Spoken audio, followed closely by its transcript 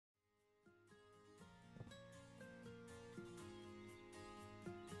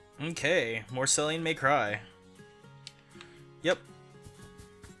Okay, more Cellien may cry. Yep.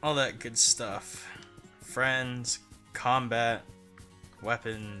 All that good stuff. Friends, combat,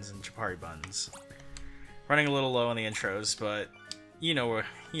 weapons, and Chapari buns. Running a little low on the intros, but you know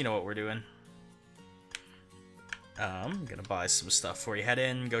what we're doing. I'm gonna buy some stuff before you head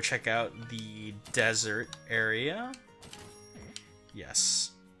in. Go check out the desert area. Yes.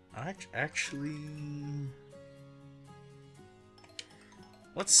 Actually...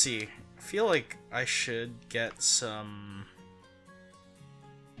 Let's see. I feel like I should get some...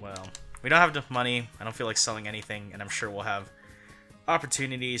 Well, we don't have enough money. I don't feel like selling anything, and I'm sure we'll have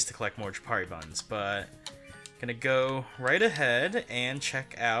opportunities to collect more Chapari buns, but gonna go right ahead and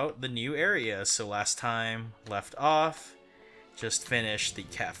check out the new area. So last time left off, just finished the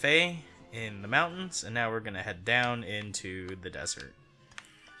cafe in the mountains, and now we're gonna head down into the desert.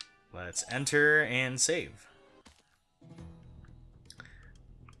 Let's enter and save.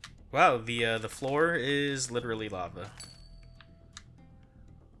 Wow, the floor is literally lava.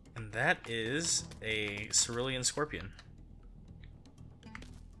 And that is a Cellien scorpion.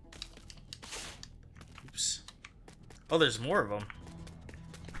 Oops. Oh, there's more of them.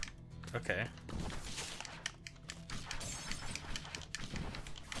 Okay.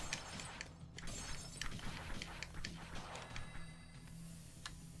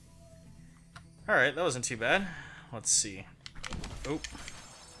 Alright, that wasn't too bad. Let's see. Oh.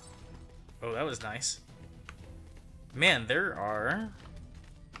 Oh, that was nice. Man, there are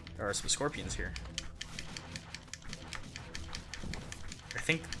some scorpions here. I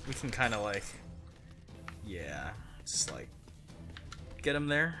think we can kind of like... Yeah, just like... Get them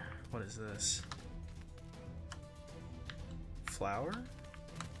there. What is this? Flower?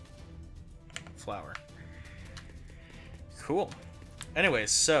 Flower. Cool.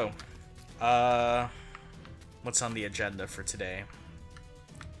 Anyways, so... what's on the agenda for today?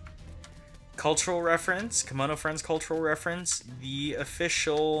 Cultural reference, Kimono Friends cultural reference, the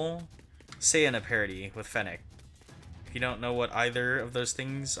official Cellien parody with Fennec. If you don't know what either of those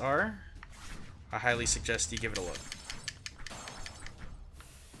things are, I highly suggest you give it a look.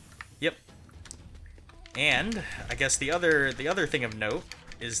 Yep. And I guess the other thing of note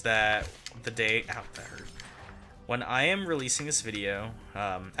is that the day, ow, that hurt. When I am releasing this video,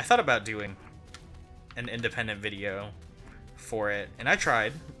 I thought about doing an independent video for it, and I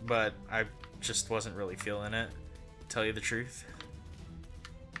tried, but I just wasn't really feeling it, to tell you the truth.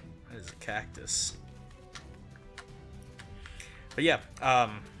 That is a cactus. But yeah,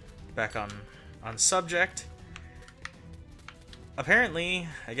 back on subject. Apparently,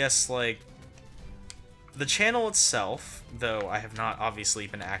 I guess, like, the channel itself, though I have not obviously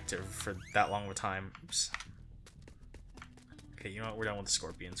been active for that long of a time. Oops. Okay, you know what? We're done with the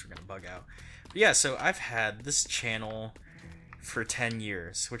scorpions. We're gonna bug out. But yeah, so I've had this channel for 10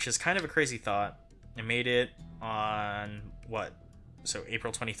 years, which is kind of a crazy thought. I made it on, what? So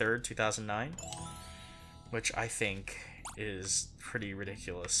April 23rd, 2009, which I think is pretty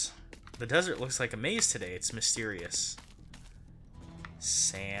ridiculous. The desert looks like a maze today. It's mysterious.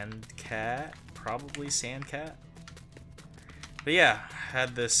 Sand cat, probably sand cat. But yeah,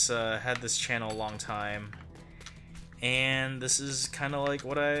 had this channel a long time, and this is kind of like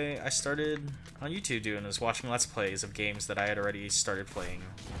what I started on YouTube doing, is watching Let's Plays of games that I had already started playing.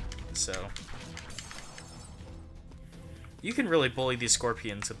 So you can really bully these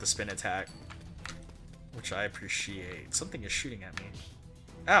scorpions with the spin attack, which I appreciate. Something is shooting at me.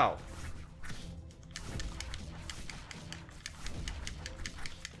 Ow!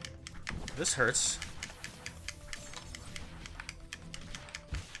 This hurts.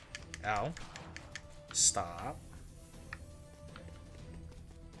 Ow. Stop.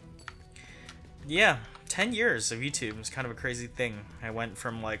 Yeah, 10 years of YouTube was kind of a crazy thing. I went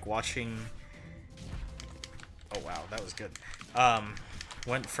from like watching... Oh wow, that was good.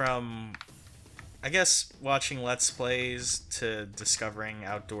 Went from, I guess, watching Let's Plays to discovering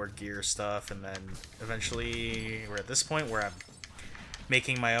outdoor gear stuff, and then eventually we're at this point where I'm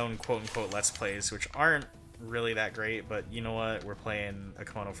making my own quote-unquote Let's Plays, which aren't really that great, but you know what? We're playing a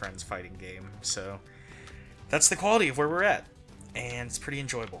Kimono Friends fighting game, so that's the quality of where we're at, and it's pretty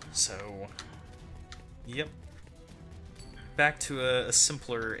enjoyable, so... Yep. Back to a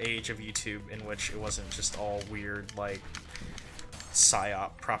simpler age of YouTube in which it wasn't just all weird, like,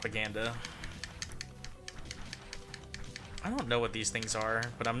 psyop propaganda. I don't know what these things are,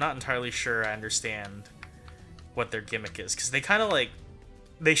 but I'm not entirely sure I understand what their gimmick is, because they kind of, like,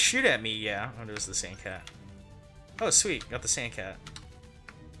 they shoot at me, yeah. Oh, there's the sand cat. Oh, sweet, got the sand cat.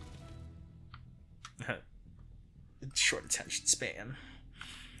 Short attention span.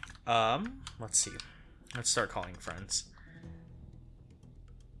 Let's see. Let's start calling friends.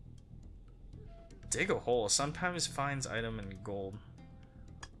 Dig a hole. Sometimes finds item in gold.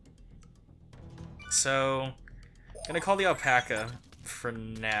 So, I'm gonna call the alpaca for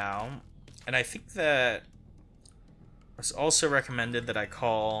now. And I think that it's also recommended that I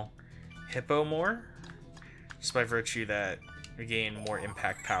call hippo more, just by virtue that we gain more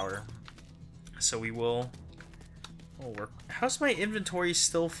impact power. So we will... Oh, work. How's my inventory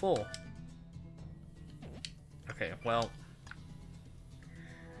still full? Okay, well...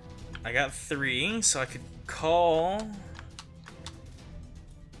 I got 3, so I could call...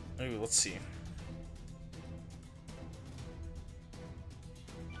 Ooh, let's see.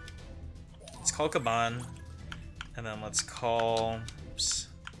 Let's call Kaban, and then let's call... Oops.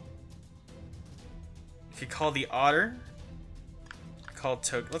 If you call the otter...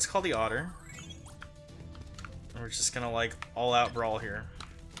 Let's call the otter. And we're just gonna, like, all-out brawl here.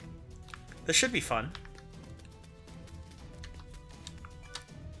 This should be fun.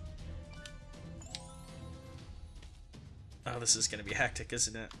 Oh, this is gonna be hectic,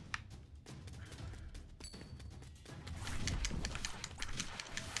 isn't it?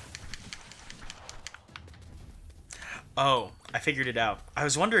 Oh, I figured it out. I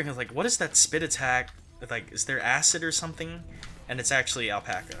was wondering, like, what is that spit attack? Like, is there acid or something? And it's actually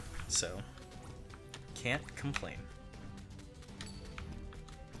alpaca, so can't complain.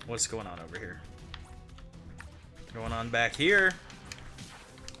 What's going on over here? Going on back here.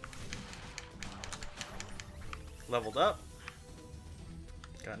 Leveled up.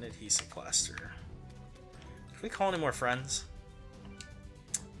 Got an adhesive plaster. Can we call any more friends?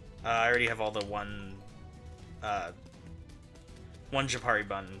 I already have all the one Japari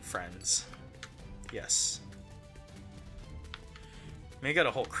Bun friends. Yes. Maybe got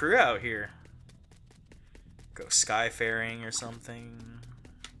a whole crew out here. Go skyfaring or something.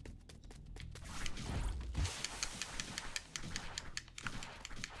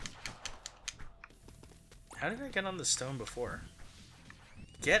 How did I get on the stone before?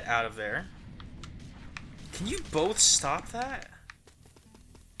 Get out of there. Can you both stop that?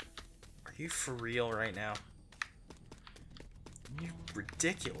 Are you for real right now? You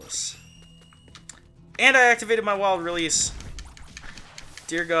ridiculous. And I activated my wild release.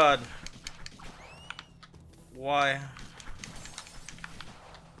 Dear God. Why?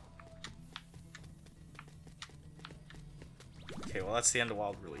 Okay, well that's the end of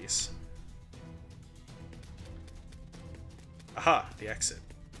wild release. Aha, the exit.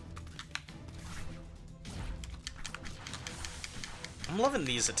 I'm loving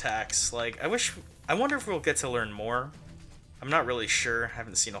these attacks. Like, I wonder if we'll get to learn more. I'm not really sure. I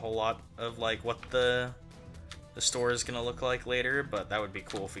haven't seen a whole lot of, like, what the store is gonna look like later, but that would be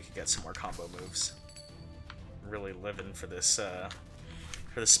cool if we could get some more combo moves. Really living for this,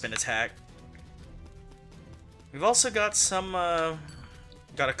 for the spin attack. We've also got some,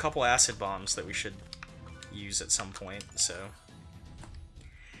 got a couple acid bombs that we should use at some point, so...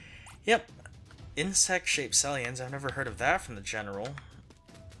 Yep. Insect-shaped Celliens. I've never heard of that from the general.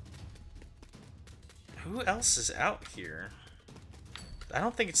 Who else is out here? I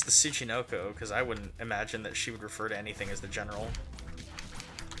don't think it's the Tsuchinoko, because I wouldn't imagine that she would refer to anything as the general.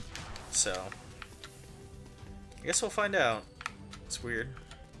 So... I guess we'll find out. It's weird.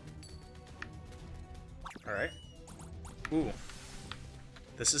 Alright. Ooh.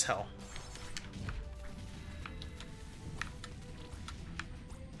 This is hell.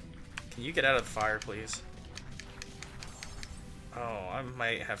 Can you get out of the fire, please? Oh, I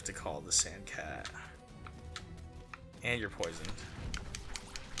might have to call the sand cat. And you're poisoned.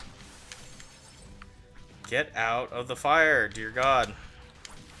 Get out of the fire, dear God.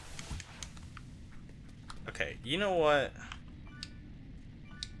 Okay, you know what?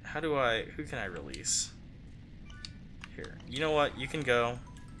 Who can I release? Here, you know what? You can go.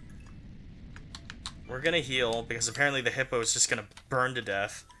 We're gonna heal, because apparently the hippo is just gonna burn to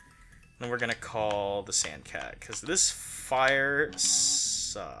death. And we're gonna call the sand cat, because this fire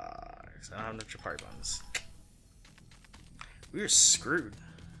sucks. I don't have enough Japari buns. We are screwed.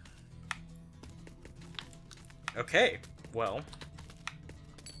 Okay, well.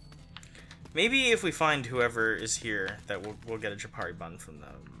 Maybe if we find whoever is here, that we'll get a Japari bun from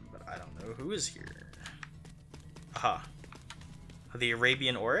them. But I don't know who is here. Aha. The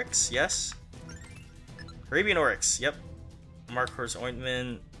Arabian Oryx, yes? Arabian Oryx, yep. Markhor's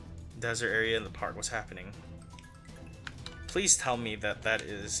ointment, desert area in the park. What's happening? Please tell me that that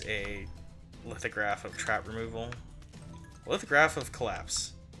is a lithograph of trap removal. Lithograph of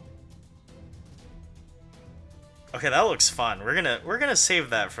collapse. Okay, that looks fun. We're gonna save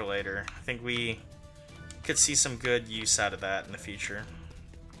that for later. I think we could see some good use out of that in the future.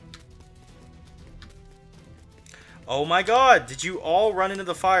 Oh my God! Did you all run into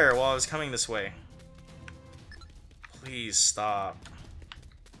the fire while I was coming this way? Please stop.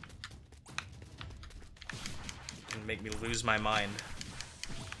 And make me lose my mind.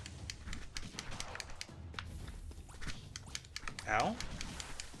 Ow.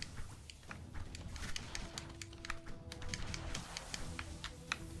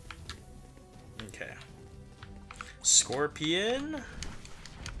 Okay. Scorpion.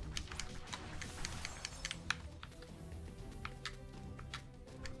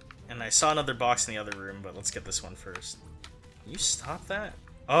 And I saw another box in the other room, but let's get this one first. Can you stop that?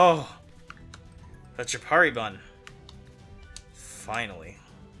 Oh! The Japari bun. Finally.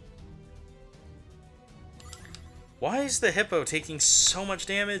 Why is the hippo taking so much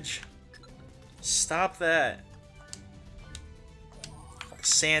damage? Stop that.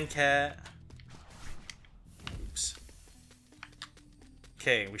 Sand cat. Oops.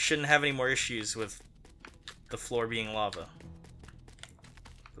 Okay, we shouldn't have any more issues with the floor being lava.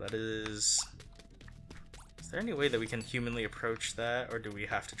 That is... Is there any way that we can humanly approach that, or do we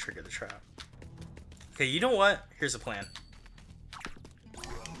have to trigger the trap? Okay, you know what? Here's a plan.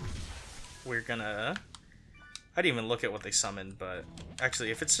 We're gonna... I didn't even look at what they summoned, but...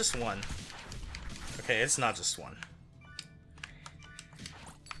 Actually, if it's just one... Okay, it's not just one.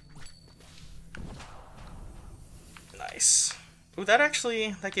 Nice. Ooh,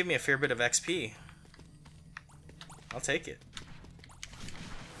 that gave me a fair bit of XP. I'll take it.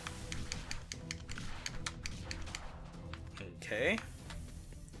 Okay.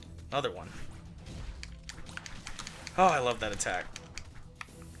 Another one. Oh, I love that attack.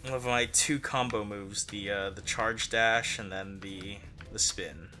 I love my two combo moves, the charge dash and then the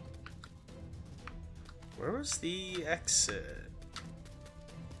spin. Where was the exit?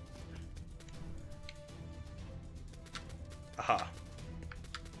 Aha.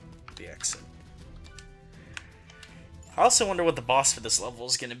 The exit. I also wonder what the boss for this level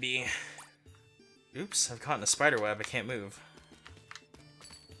is gonna be. Oops, I've caught in a spider web, I can't move.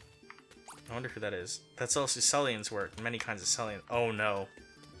 I wonder who that is. That's also Cellien's work. Many kinds of Cellien. Oh no.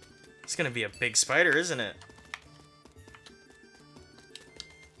 It's gonna be a big spider, isn't it?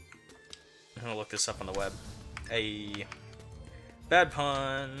 I'm gonna look this up on the web. Hey. Bad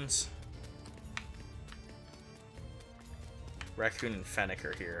puns. Raccoon and Fennec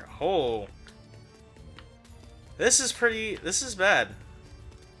are here. Oh. This is bad.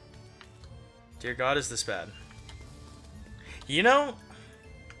 Dear God, is this bad? You know...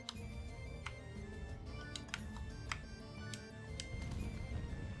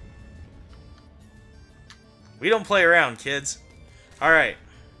 We don't play around, kids. Alright.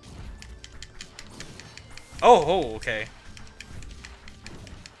 Oh, okay.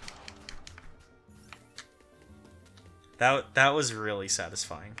 That was really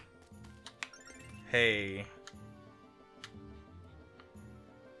satisfying. Hey.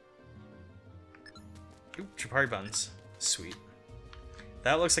 Ooh, Japari buns. Sweet.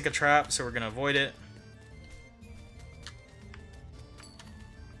 That looks like a trap, so we're gonna avoid it.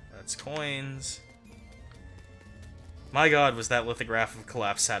 That's coins. My god, was that lithograph of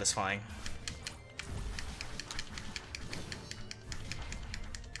collapse satisfying.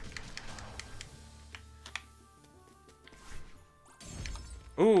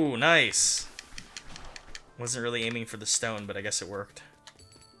 Ooh, nice! Wasn't really aiming for the stone, but I guess it worked.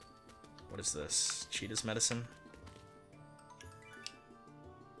 What is this? Cheetah's medicine?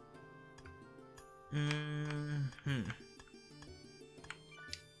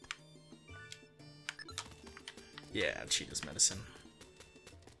 Yeah, Cheetah's medicine.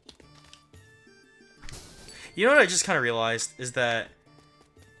 You know what I just kind of realized? Is that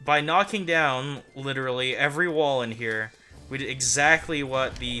by knocking down literally every wall in here, we did exactly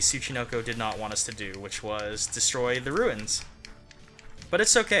what the Tsuchinoko did not want us to do, which was destroy the ruins. But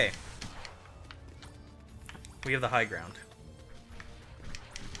it's okay. We have the high ground.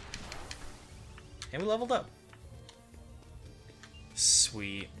 And we leveled up.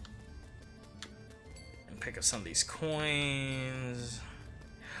 Sweet. And pick up some of these coins.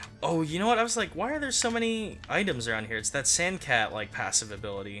 Oh, you know what? I was like, why are there so many items around here? It's that Sandcat, like, passive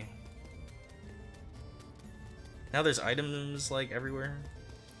ability. Now there's items, like, everywhere.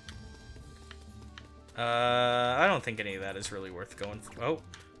 I don't think any of that is really worth going for. Oh.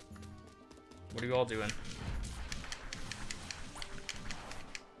 What are you all doing?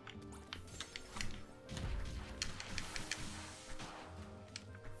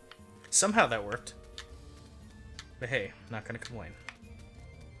 Somehow that worked. But hey, not gonna complain.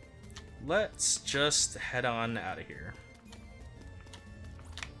 Let's just head on out of here.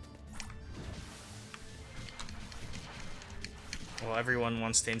 Well, everyone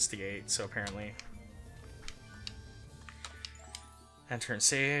wants to instigate, so apparently. Enter and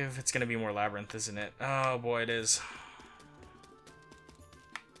save. It's gonna be more labyrinth, isn't it? Oh boy, it is.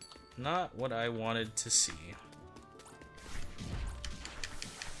 Not what I wanted to see.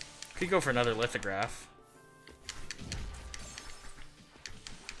 Could go for another lithograph.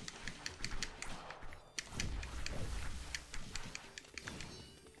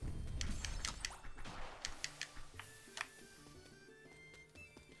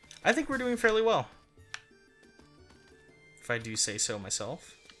 I think we're doing fairly well, if I do say so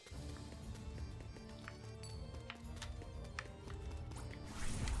myself.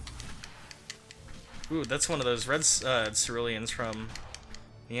 Ooh, that's one of those red Ceruleans from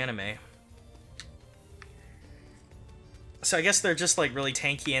the anime. So I guess they're just like really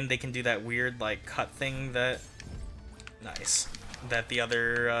tanky and they can do that weird like cut thing that... Nice. That the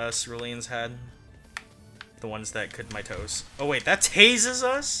other Ceruleans had. The ones that could my toes. Oh wait, that tases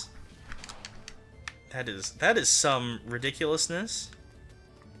us? That is some ridiculousness.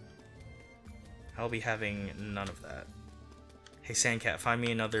 I'll be having none of that. Hey Sandcat, find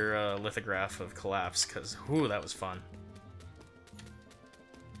me another lithograph of Collapse, because whoo, that was fun.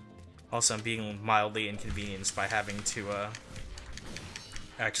 Also, I'm being mildly inconvenienced by having to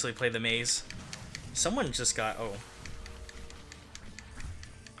actually play the maze. Someone just got... oh.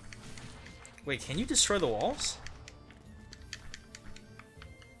 Wait, can you destroy the walls?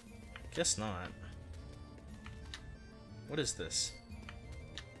 Guess not. What is this?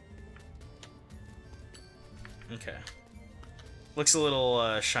 Okay. Looks a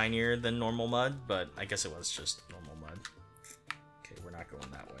little shinier than normal mud, but I guess it was just normal mud. Okay, we're not going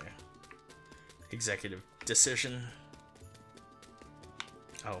that way. Executive decision.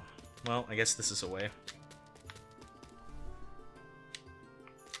 Oh, well, I guess this is a way.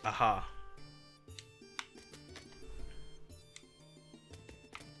 Aha.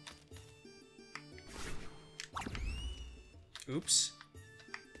 Oops.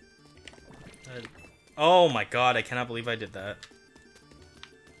 Oh my god, I cannot believe I did that.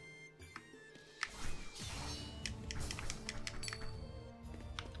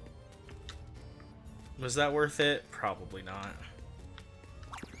 Was that worth it? Probably not.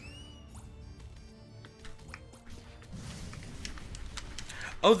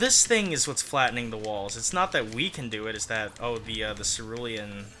 Oh, this thing is what's flattening the walls. It's not that we can do it, it's that, oh, the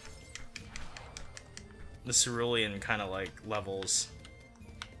Cerulean... The Cerulean kind of like levels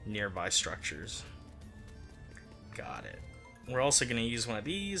nearby structures. Got it. We're also going to use one of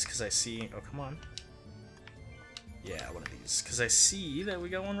these because I see... Oh, come on. Yeah, one of these. Because I see that we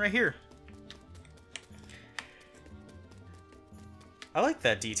got one right here. I like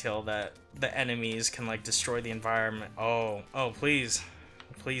that detail that the enemies can like destroy the environment. Oh, please.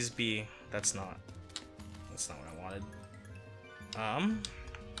 Please be... That's not what I wanted.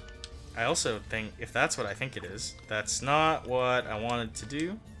 I also think, if that's what I think it is, that's not what I wanted to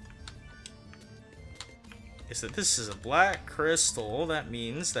do. Is that this is a black crystal, that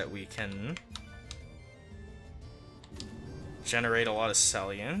means that we can generate a lot of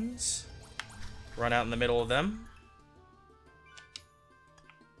Celliens, run out in the middle of them,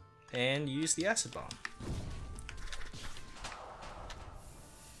 and use the acid bomb.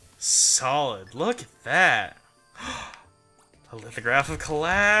 Solid, look at that! A lithograph of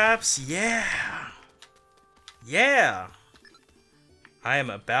Collapse, yeah! Yeah! I am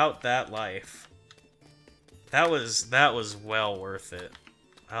about that life. That was well worth it.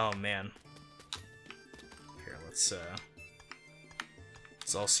 Oh man. Here, let's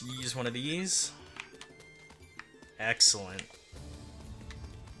also use one of these. Excellent.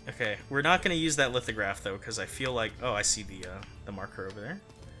 Okay, we're not gonna use that lithograph though, because I feel like... Oh, I see the marker over there.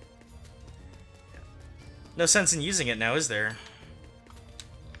 No sense in using it now, is there?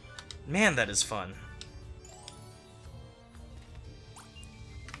 Man, that is fun.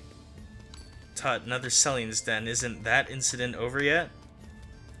 Tut, another Cellien's Den. Isn't that incident over yet?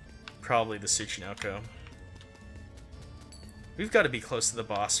 Probably the Tsuchinoko. We've got to be close to the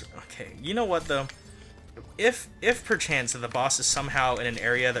boss. Okay, you know what though? If perchance the boss is somehow in an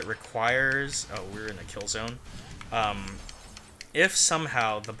area that requires... Oh, we're in a kill zone. If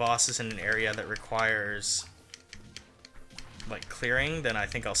somehow the boss is in an area that requires like clearing, then I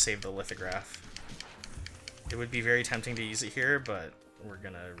think I'll save the lithograph. It would be very tempting to use it here, but we're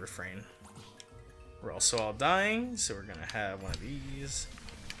gonna refrain. We're also all dying, so we're gonna have one of these.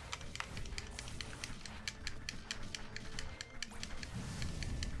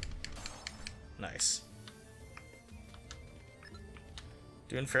 Nice.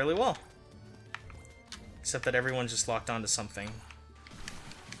 Doing fairly well. Except that everyone just locked onto something.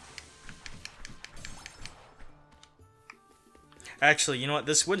 Actually, you know what?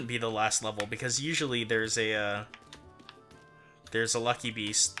 This wouldn't be the last level, because usually there's a Lucky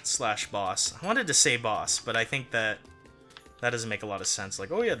Beast / boss. I wanted to say boss, but I think that That doesn't make a lot of sense.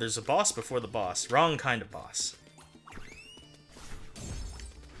 Like, oh yeah, there's a boss before the boss. Wrong kind of boss.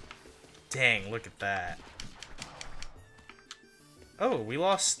 Dang, look at that. Oh, we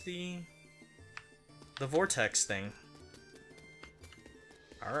lost the vortex thing.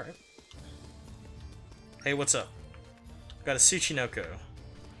 Alright. Hey, what's up? Got a Tsuchinoko.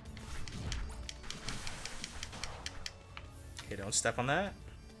 Okay, don't step on that.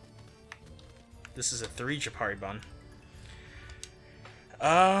 This is a 3 Japari bun.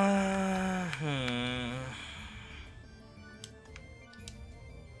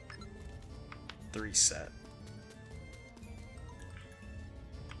 3 set.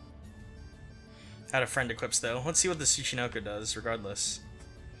 Had a friend equips though. Let's see what the Tsuchinoko does, regardless.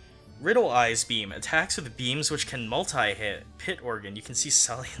 Riddle Eyes Beam. Attacks with beams which can multi-hit. Pit Organ. You can see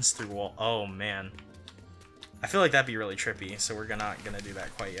Celliens through wall. Oh man. I feel like that'd be really trippy, so we're not gonna do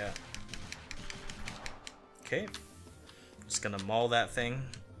that quite yet. Okay. Just gonna maul that thing.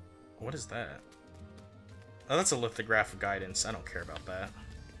 What is that? Oh, that's a lithograph of guidance. I don't care about that.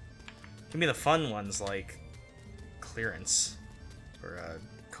 Give me the fun ones like clearance or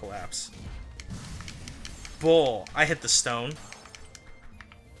collapse. Bull! I hit the stone.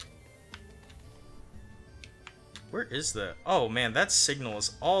 Where is the... Oh man, that signal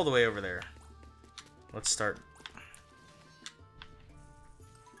is all the way over there. Let's start.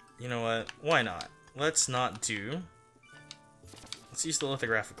 You know what? Why not? Let's not do... Let's use the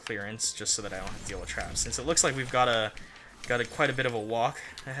lithograph of clearance just so that I don't have to deal with traps. Since it looks like we've got quite a bit of a walk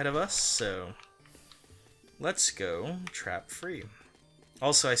ahead of us, so let's go trap free.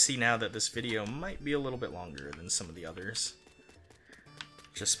 Also, I see now that this video might be a little bit longer than some of the others,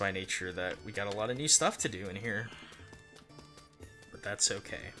 just by nature that we got a lot of new stuff to do in here, but that's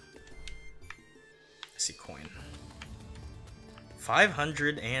okay. I see coin.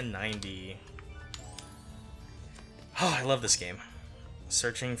 590. Oh, I love this game.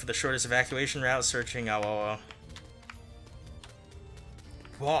 Searching for the shortest evacuation route, searching Awawa.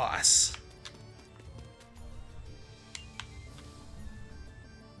 Boss.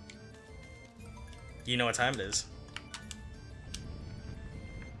 You know what time it is.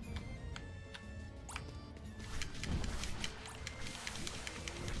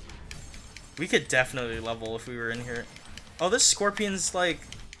 We could definitely level if we were in here. Oh, this scorpion's like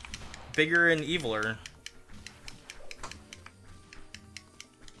bigger and eviler.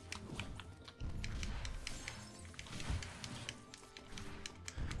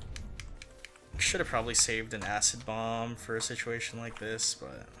 Should have probably saved an acid bomb for a situation like this,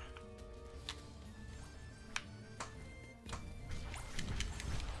 but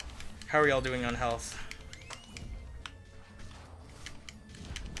how are y'all doing on health?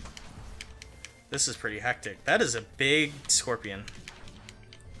 This is pretty hectic. That is a big scorpion.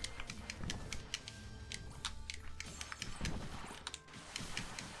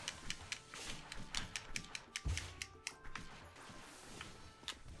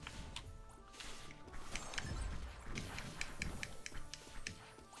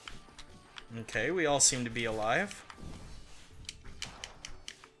 Okay, we all seem to be alive.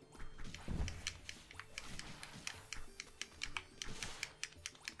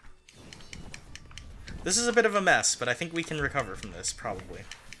 This is a bit of a mess, but I think we can recover from this, probably.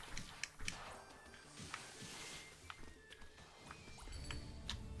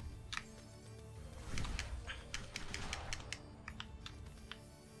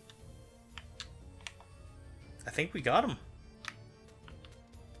 I think we got him.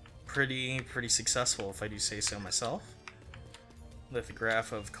 Pretty successful, if I do say so myself.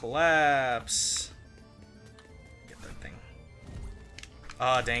 Lithograph of collapse. Get that thing.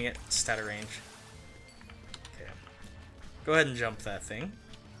 Ah, oh, dang it. It's out of range. Okay. Go ahead and jump that thing.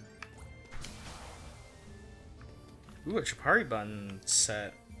 Ooh, a Japari bun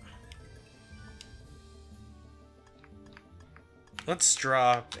set. Let's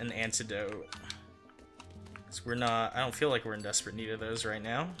drop an antidote. Because I don't feel like we're in desperate need of those right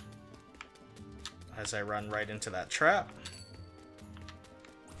now. As I run right into that trap.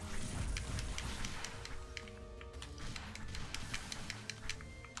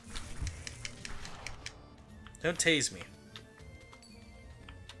 Don't tase me.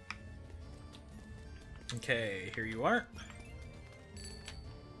 Okay, here you are.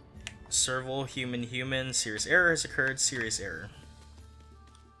 Serval, human, serious error has occurred, serious error.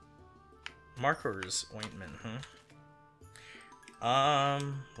 Marker's ointment, huh?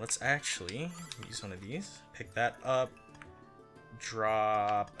 Let's actually use one of these. Pick that up.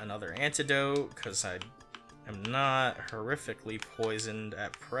 Drop another antidote, because I am not horrifically poisoned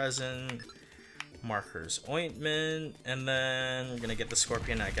at present. Marker's ointment, and then we're gonna get the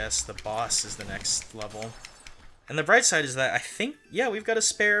scorpion. I guess the boss is the next level. And the bright side is that I think, yeah, we've got a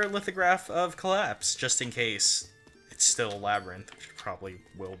spare lithograph of Collapse, just in case it's still a Labyrinth, which it probably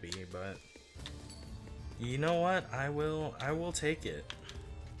will be, but... You know what? I will take it.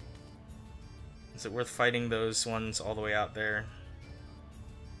 Is it worth fighting those ones all the way out there?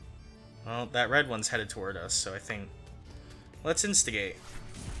 Well, that red one's headed toward us, so I think... Let's instigate.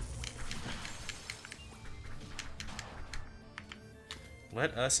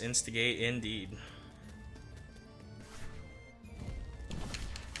 Let us instigate indeed.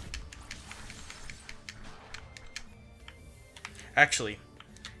 Actually,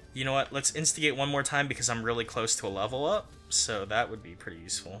 you know what? Let's instigate one more time because I'm really close to a level up, so that would be pretty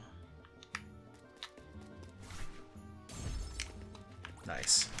useful.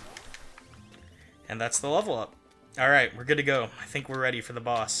 Nice. And that's the level up. Alright, we're good to go. I think we're ready for the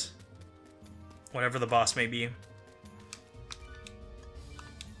boss. Whatever the boss may be.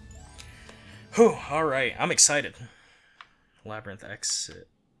 Whew, alright, I'm excited. Labyrinth exit.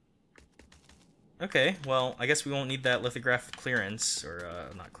 Okay, well, I guess we won't need that lithograph clearance, or,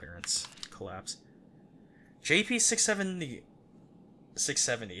 not clearance, collapse. JP 670.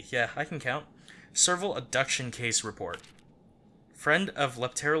 670, yeah, I can count. Serval abduction case report. Friend of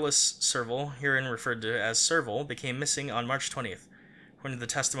Lepterolus Serval, herein referred to as Serval, became missing on March 20th. According to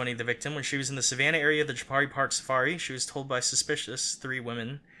the testimony of the victim, when she was in the savannah area of the Japari Park Safari, she was told by suspicious 3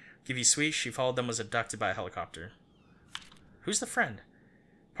 women, give you sweets, she followed them, was abducted by a helicopter. Who's the friend?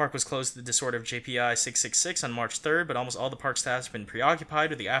 Park was closed to the disorder of JPI 666 on March 3rd, but almost all the park staff have been preoccupied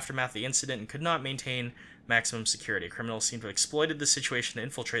with the aftermath of the incident and could not maintain maximum security. Criminals seem to have exploited the situation to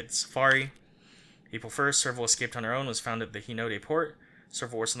infiltrate the safari. April 1st, Serval escaped on her own, was found at the Hinode port.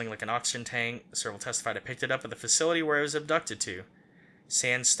 Serval wore something like an oxygen tank. Serval testified it picked it up at the facility where it was abducted to.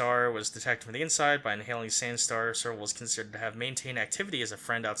 Sandstar was detected from the inside. By inhaling Sandstar, Serval was considered to have maintained activity as a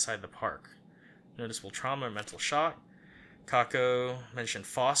friend outside the park. Noticeable trauma or mental shock. Kako mentioned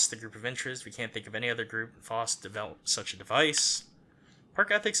FOSS, the group of interest. We can't think of any other group. FOSS developed such a device.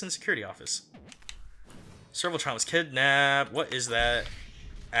 Park Ethics and Security Office. Servaltron was kidnapped. What is that?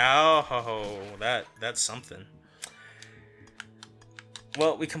 Ow, ho, ho. That's something.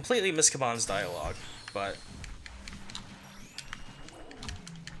 Well, we completely missed Kaban's dialogue, but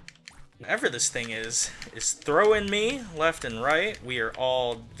whatever this thing is throwing me left and right. We are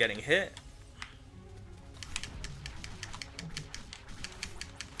all getting hit.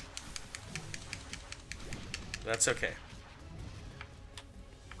 That's okay.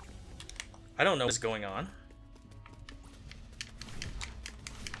 I don't know what's going on.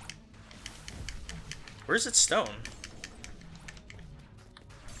 Where's its stone?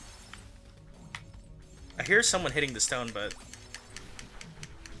 I hear someone hitting the stone, but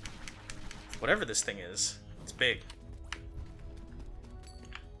whatever this thing is, it's big.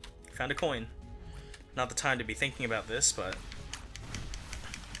 Found a coin. Not the time to be thinking about this, but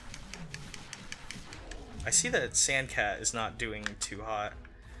I see that Sandcat is not doing too hot.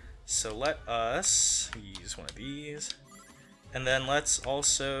 So let us use one of these. And then let's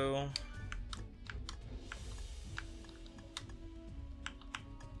also...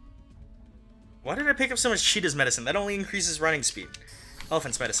 Why did I pick up so much cheetah's medicine? That only increases running speed.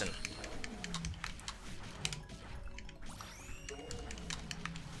 Elephant's medicine.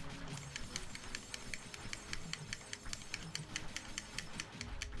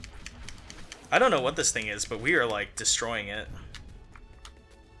 I don't know what this thing is, but we are, like, destroying it.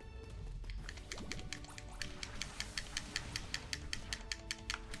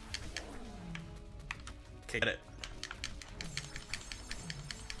 Okay, get it.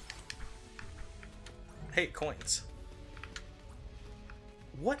 Hey, coins.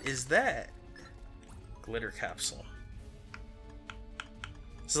 What is that? Glitter capsule.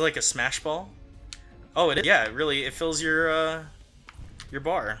 This is like a smash ball? Oh, it is. Yeah, it really, it fills your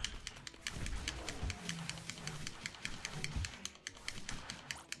bar.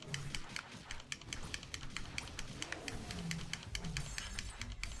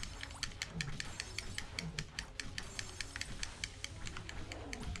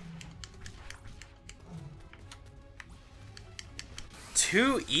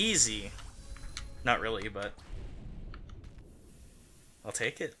 Too easy. Not really, but I'll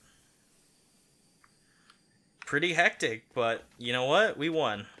take it. Pretty hectic, but you know what? We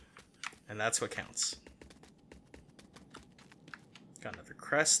won. And that's what counts. Got another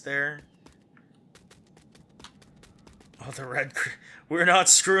crest there. Oh, the red... We're not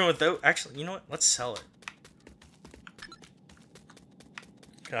screwing with those. Actually, you know what? Let's sell it.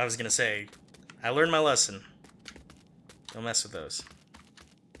 I was gonna say, I learned my lesson. Don't mess with those.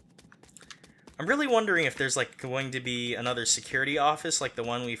 I'm really wondering if there's like going to be another security office like the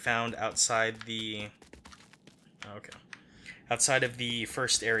one we found outside the Okay. Outside of the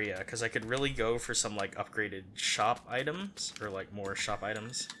first area, because I could really go for some, like, upgraded shop items, or, like, more shop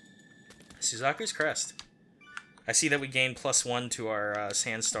items. Suzaku's Crest. I see that we gained +1 to our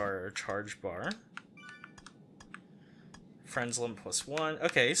Sandstar charge bar. Friends limit +1.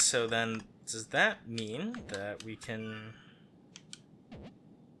 Okay, so then does that mean that we can...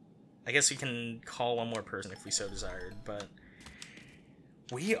 I guess we can call one more person if we so desired, but...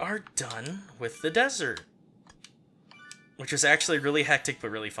 We are done with the desert. Which was actually really hectic but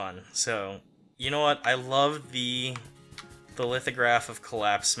really fun. So, you know what? I love the lithograph of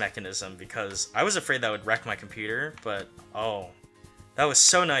collapse mechanism because I was afraid that would wreck my computer, but oh, that was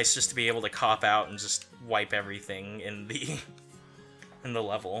so nice just to be able to cop out and just wipe everything in the in the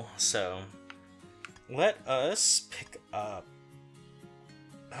level. So let us pick up.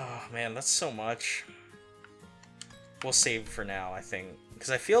 Oh man, that's so much. We'll save for now, I think, because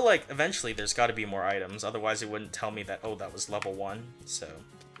I feel like eventually there's got to be more items. Otherwise, it wouldn't tell me that, oh, that was level 1. So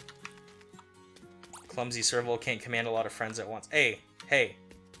clumsy servo can't command a lot of friends at once. Hey,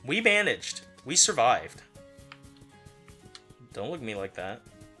 we managed. We survived. Don't look at me like that.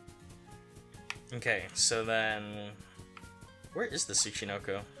 Okay, so then... Where is the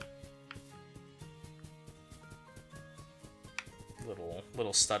Tsuchinoko?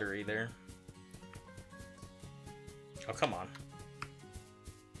 Little stuttery there. Oh, come on.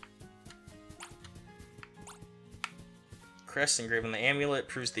 Crest engraved on the amulet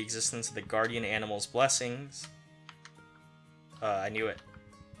proves the existence of the guardian animal's blessings. I knew it.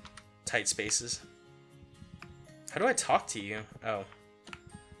 Tight spaces. How do I talk to you? Oh.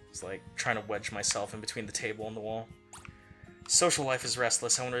 It's like trying to wedge myself in between the table and the wall. Social life is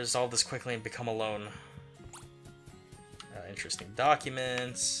restless. I want to resolve this quickly and become alone. Interesting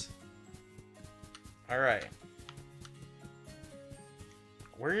documents. Alright.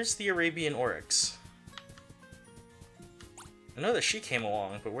 Where is the Arabian Oryx? I know that she came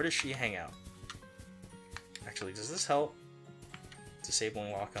along, but where does she hang out? Actually, does this help?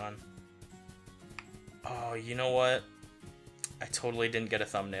 Disabling lock-on. Oh, you know what? I totally didn't get a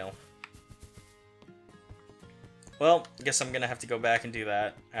thumbnail. Well, I guess I'm gonna have to go back and do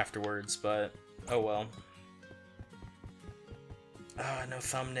that afterwards, but oh well. Ah, no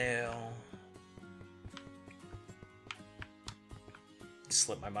thumbnail.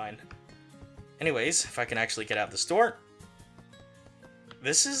 Slipped my mind. Anyways, if I can actually get out the store.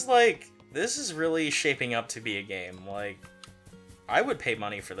 This is really shaping up to be a game. Like, I would pay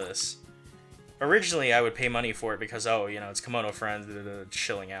money for this. Originally, I would pay money for it because, oh, you know, it's Kimono Friends,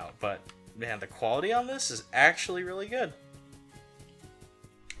 chilling out. But, man, the quality on this is actually really good.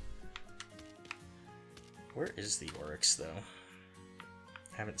 Where is the Oryx, though?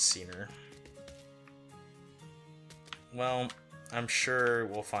 Haven't seen her. Well, I'm sure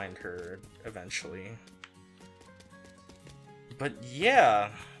we'll find her eventually. But yeah,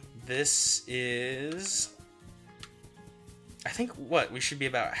 this is... I think, what, we should be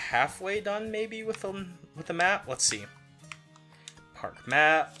about halfway done maybe with the map? Let's see. Park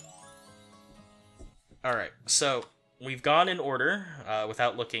map. Alright, so we've gone in order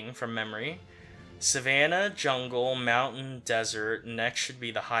without looking from memory. Savannah, jungle, mountain, desert. Next should be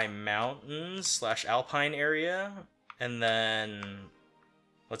the high mountains / alpine area. And then,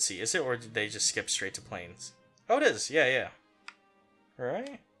 let's see, is it, or did they just skip straight to plains? Oh, it is, yeah.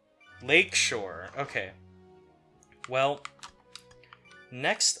 Alright. Lakeshore, okay. Well,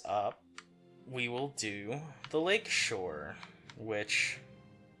 next up, we will do the Lakeshore, which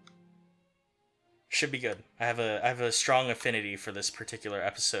should be good. I have a strong affinity for this particular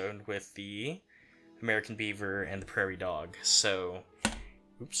episode with the American Beaver and the Prairie Dog, so...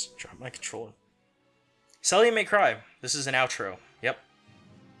 Oops, dropped my controller. Cellien may cry. This is an outro.